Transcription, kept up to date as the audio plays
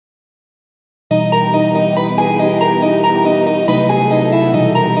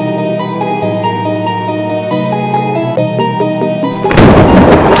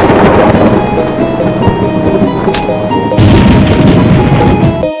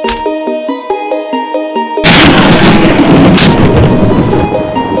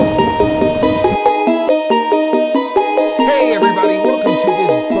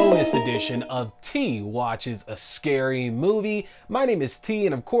watches a scary movie. My name is T,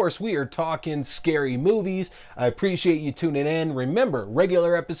 and of course we are talking scary movies. I appreciate you tuning in. Remember,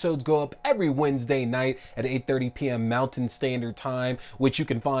 regular episodes go up every Wednesday night at 8:30 p.m. Mountain Standard Time, which you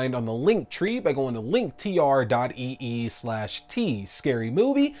can find on the link tree by going to linktr.ee/T Scary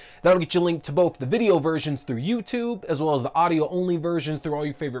Movie. That'll get you linked to both the video versions through YouTube, as well as the audio only versions through all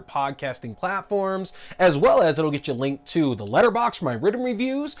your favorite podcasting platforms, as well as it'll get you linked to the Letterboxd for my written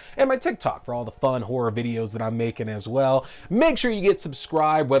reviews and my TikTok for all the fun horror videos that I'm making as well. Make sure you get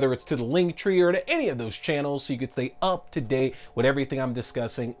subscribed, whether it's to the link tree or to any of those channels, so you can stay up to date with everything I'm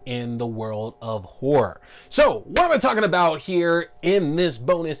discussing in the world of horror. So what am I talking about here in this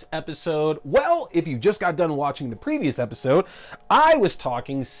bonus episode? Well, if you just got done watching the previous episode, I was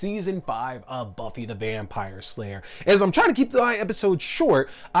talking season 5 of Buffy the Vampire Slayer. As I'm trying to keep my episodes short,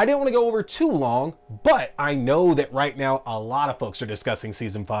 I didn't want to go over too long, but I know that right now a lot of folks are discussing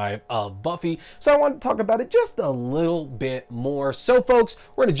season 5 of Buffy, so I want to talk about it just a little bit more. So folks,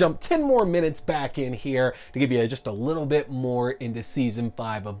 we're going to jump 10 more minutes back in here to give you just a little bit more into season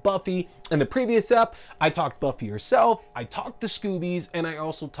 5 of Buffy. In the previous ep, I talked Buffy herself, I talked the Scoobies, and I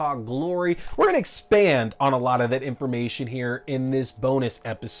also talked Glory. We're going to expand on a lot of that information here in this bonus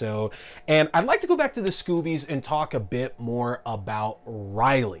episode, and I'd like to go back to the Scoobies and talk a bit more about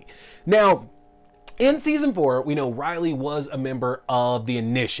Riley. Now, in season 4, we know Riley was a member of the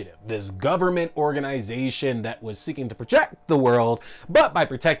Initiative, this government organization that was seeking to protect the world, but by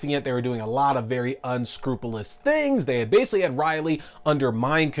protecting it, they were doing a lot of very unscrupulous things. They had basically had Riley under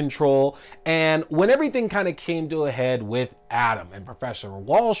mind control, and when everything kind of came to a head with Adam and Professor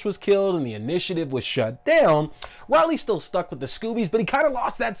Walsh was killed and the Initiative was shut down, Riley still stuck with the Scoobies, but he kind of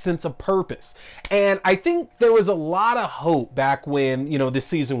lost that sense of purpose. And I think there was a lot of hope back when, this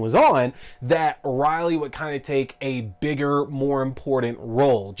season was on, that Riley would kind of take a bigger, more important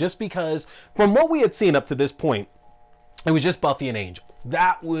role, just because from what we had seen up to this point, it was just Buffy and Angel.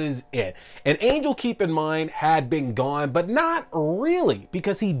 That was it. And Angel, keep in mind, had been gone, but not really,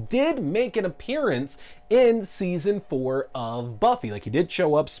 because he did make an appearance in season 4 of Buffy. Like, he did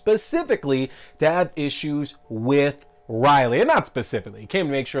show up specifically to have issues with Riley, and not specifically. He came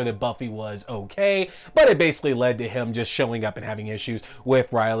to make sure that Buffy was okay, but it basically led to him just showing up and having issues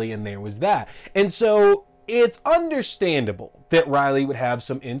with Riley, and there was that. And so it's understandable that Riley would have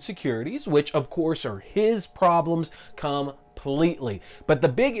some insecurities, which of course are his problems completely. But the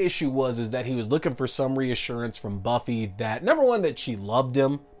big issue is that he was looking for some reassurance from Buffy that, number one, that she loved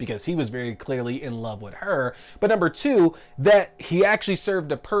him because he was very clearly in love with her, but number two, that he actually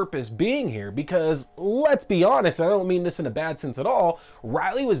served a purpose being here, because let's be honest, I don't mean this in a bad sense at all,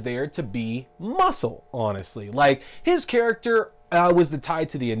 Riley was there to be muscle, honestly. Like, his character was the tie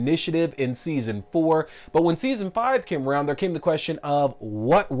to the Initiative in season 4, but when season 5 came around, there came the question of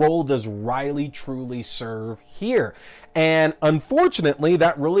what role does Riley truly serve here? And unfortunately,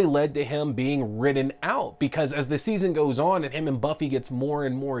 that really led to him being written out, because as the season goes on and him and Buffy gets more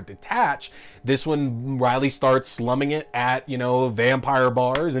and more detached, this when Riley starts slumming it at, vampire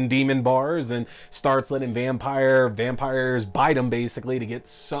bars and demon bars, and starts letting vampires bite him basically to get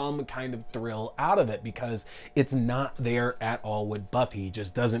some kind of thrill out of it, because it's not there at all with Buffy. He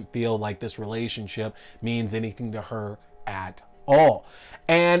just doesn't feel like this relationship means anything to her at all.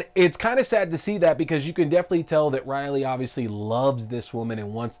 And it's kind of sad to see that, because you can definitely tell that Riley obviously loves this woman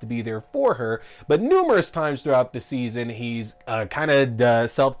and wants to be there for her, but numerous times throughout the season he's kind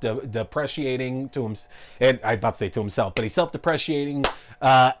of self-depreciating to him, and I'm about to say to himself, but he's self-depreciating,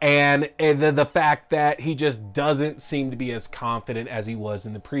 and the fact that he just doesn't seem to be as confident as he was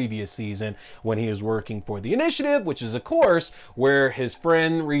in the previous season when he was working for the Initiative, which is of course where his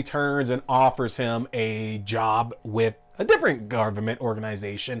friend returns and offers him a job with a different government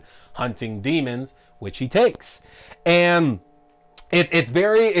organization hunting demons, which he takes. And it's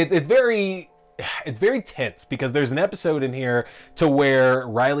very tense, because there's an episode in here to where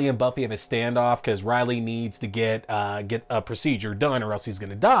Riley and Buffy have a standoff because Riley needs to get a procedure done, or else he's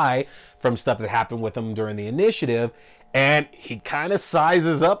gonna die from stuff that happened with him during the Initiative. And he kind of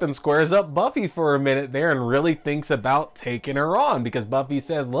sizes up and squares up Buffy for a minute there and really thinks about taking her on, because Buffy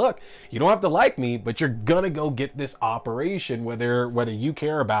says, look, you don't have to like me, but you're gonna go get this operation whether you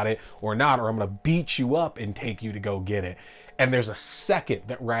care about it or not, or I'm gonna beat you up and take you to go get it. And there's a second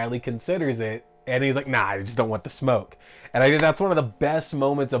that Riley considers it, and he's like, nah, I just don't want the smoke. And I think that's one of the best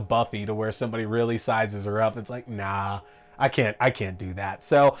moments of Buffy, to where somebody really sizes her up. It's like, nah, I can't do that.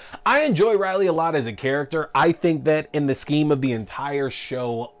 So I enjoy Riley a lot as a character. I think that in the scheme of the entire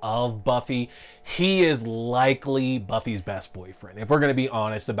show of Buffy, he is likely Buffy's best boyfriend, if we're going to be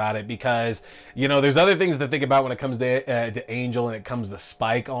honest about it, because, you know, there's other things to think about when it comes to Angel and it comes to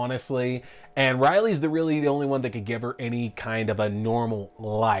Spike, honestly. And Riley's really the only one that could give her any kind of a normal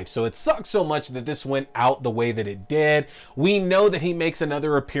life. So it sucks so much that this went out the way that it did. We know that he makes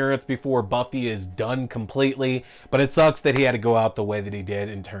another appearance before Buffy is done completely, but it sucks that he had to go out the way that he did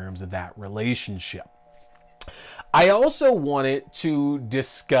in terms of that relationship. I also wanted to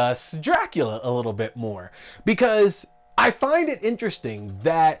discuss Dracula a little bit more, because I find it interesting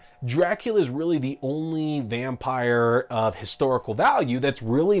that Dracula is really the only vampire of historical value that's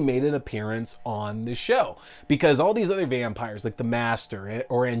really made an appearance on the show. Because all these other vampires, like the Master,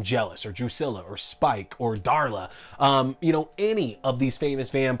 or Angelus, or Drusilla, or Spike, or Darla, you know, any of these famous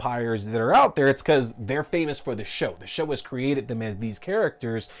vampires that are out there, it's because they're famous for the show. The show has created them as these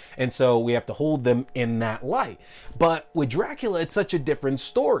characters, and so we have to hold them in that light. But with Dracula, it's such a different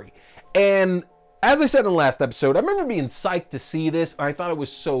story. And as I said in the last episode, I remember being psyched to see this. I thought it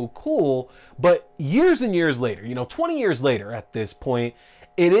was so cool. But years and years later, you know, 20 years later at this point,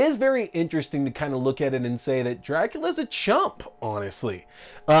 it is very interesting to kind of look at it and say that Dracula's a chump, honestly.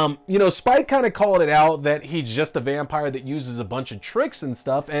 You know, Spike kind of called it out that he's just a vampire that uses a bunch of tricks and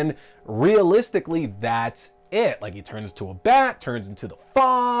stuff. And realistically, that's it. Like, he turns into a bat, turns into the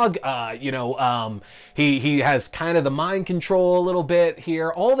fog, he has kind of the mind control a little bit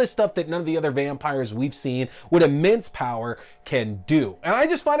here, all this stuff that none of the other vampires we've seen with immense power can do. And I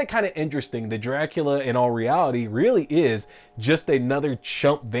just find it kind of interesting that Dracula, in all reality, really is just another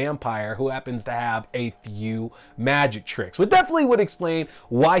chump vampire who happens to have a few magic tricks, which definitely would explain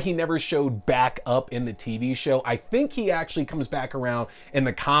why he never showed back up in the TV show. I think he actually comes back around in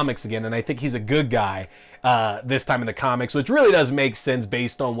the comics again, and I think he's a good guy this time in the comics, which really does make sense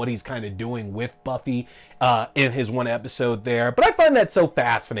based on what he's kind of doing with Buffy in his one episode there. But I find that so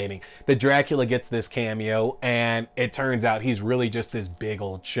fascinating that Dracula gets this cameo, and it turns out he's really just this big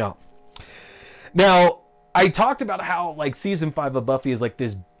old chump. Now, I talked about how, like, season 5 of Buffy is like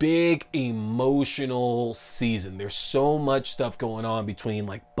this big emotional season. There's so much stuff going on between,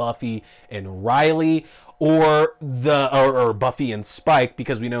 like, Buffy and Riley, or Buffy and Spike,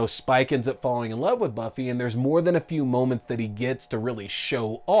 because we know Spike ends up falling in love with Buffy, and there's more than a few moments that he gets to really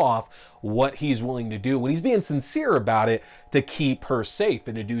show off what he's willing to do when he's being sincere about it to keep her safe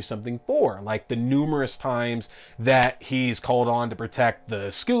and to do something for her. Like the numerous times that he's called on to protect the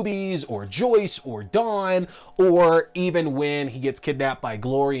Scoobies, or Joyce, or Dawn, or even when he gets kidnapped by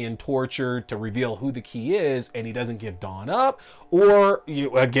Glory and tortured to reveal who the key is, and he doesn't give Dawn up, or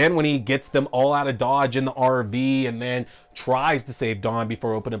again when he gets them all out of Dodge in the RV and then tries to save Dawn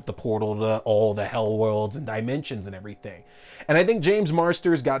before opening up the portal to all the hell worlds and dimensions and everything. And I think James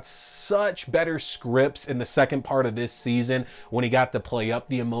Marsters got such better scripts in the second part of this season when he got to play up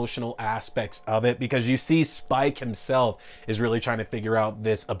the emotional aspects of it, because you see Spike himself is really trying to figure out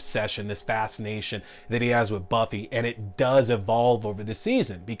this obsession, this fascination that he has with Buffy, and it does evolve over the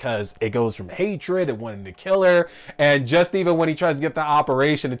season, because it goes from hatred and wanting to kill her, and just even when he tries to get the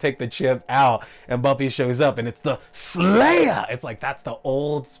operation to take the chip out and Buffy shows up and it's the Slayer, it's like, that's the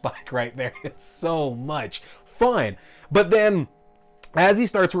old Spike right there. It's so much fun. But then as he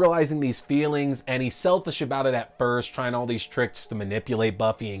starts realizing these feelings, and he's selfish about it at first, trying all these tricks to manipulate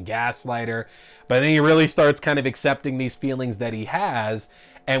Buffy and gaslight her, but then he really starts kind of accepting these feelings that he has,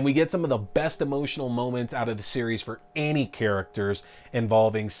 and we get some of the best emotional moments out of the series for any characters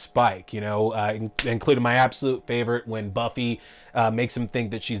involving Spike, including my absolute favorite when Buffy makes him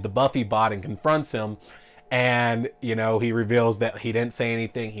think that she's the Buffy bot and confronts him. And, he reveals that he didn't say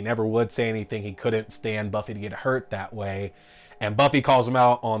anything. He never would say anything. He couldn't stand Buffy to get hurt that way. And Buffy calls him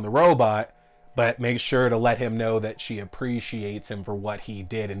out on the robot, but makes sure to let him know that she appreciates him for what he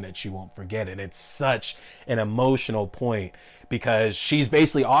did and that she won't forget it. It's such an emotional point, because she's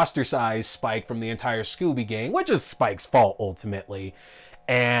basically ostracized Spike from the entire Scooby gang, which is Spike's fault ultimately.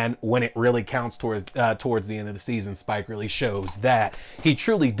 And when it really counts towards the end of the season, Spike really shows that he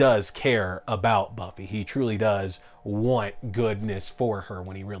truly does care about Buffy. He truly does want goodness for her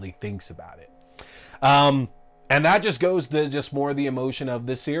when he really thinks about it. And that just goes to just more of the emotion of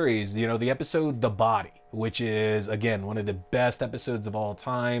the series. The episode The Body, which is, again, one of the best episodes of all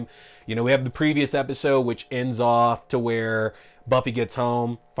time. We have the previous episode, which ends off to where Buffy gets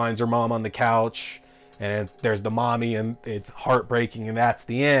home, finds her mom on the couch, and there's the mommy, and it's heartbreaking, and that's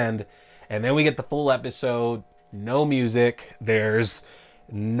the end. And then we get the full episode, no music, there's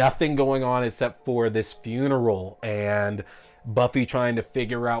nothing going on except for this funeral, and Buffy trying to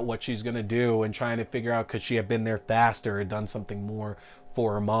figure out what she's going to do and trying to figure out, could she have been there faster or done something more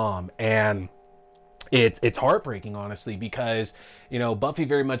for her mom. And it's heartbreaking, honestly, because, you know, Buffy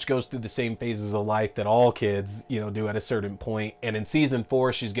very much goes through the same phases of life that all kids, you know, do at a certain point. And in season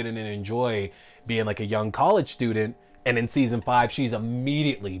 4, she's getting to enjoy being like a young college student. And in season 5, she's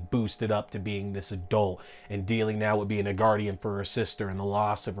immediately boosted up to being this adult and dealing now with being a guardian for her sister and the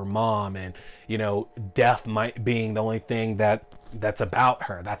loss of her mom. And, you know, death might being the only thing that's about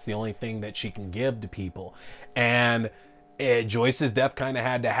her. That's the only thing that she can give to people. And Joyce's death kind of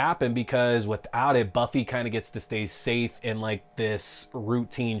had to happen, because without it, Buffy kind of gets to stay safe in like this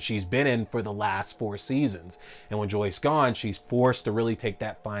routine she's been in for the last 4 seasons. And when Joyce's gone, she's forced to really take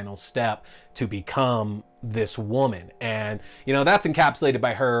that final step to become this woman. And, you know, that's encapsulated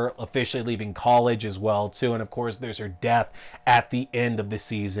by her officially leaving college as well, too. And of course, there's her death at the end of the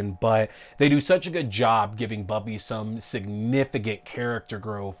season. But they do such a good job giving Buffy some significant character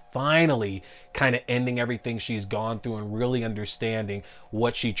growth, finally kind of ending everything she's gone through and really understanding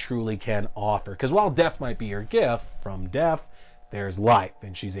what she truly can offer. Because while death might be her gift, from death, there's life,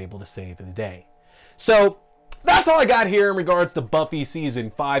 and she's able to save the day. So that's all I got here in regards to Buffy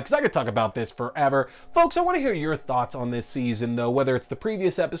season 5, because I could talk about this forever. Folks, I want to hear your thoughts on this season, though, whether it's the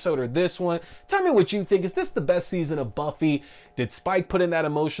previous episode or this one. Tell me what you think. Is this the best season of Buffy? Did Spike put in that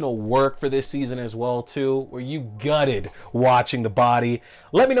emotional work for this season as well, too? Were you gutted watching the body?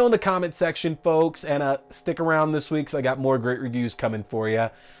 Let me know in the comment section, folks, and stick around this week, because I got more great reviews coming for you.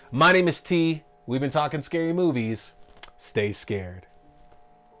 My name is T. We've been talking scary movies. Stay scared.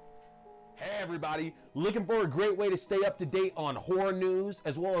 Hey everybody, looking for a great way to stay up to date on horror news,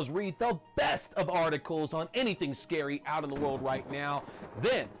 as well as read the best of articles on anything scary out in the world right now?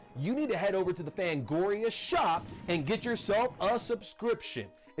 Then you need to head over to the Fangoria shop and get yourself a subscription.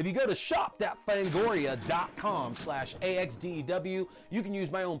 If you go to shop.fangoria.com/AXDEW, you can use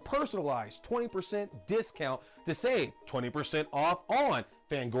my own personalized 20% discount to save 20% off on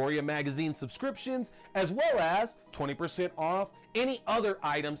Fangoria magazine subscriptions, as well as 20% off any other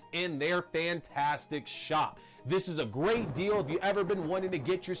items in their fantastic shop. This is a great deal. If you've ever been wanting to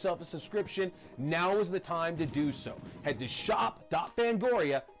get yourself a subscription, now is the time to do so. Head to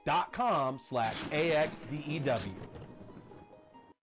shop.fangoria.com/AXDEW.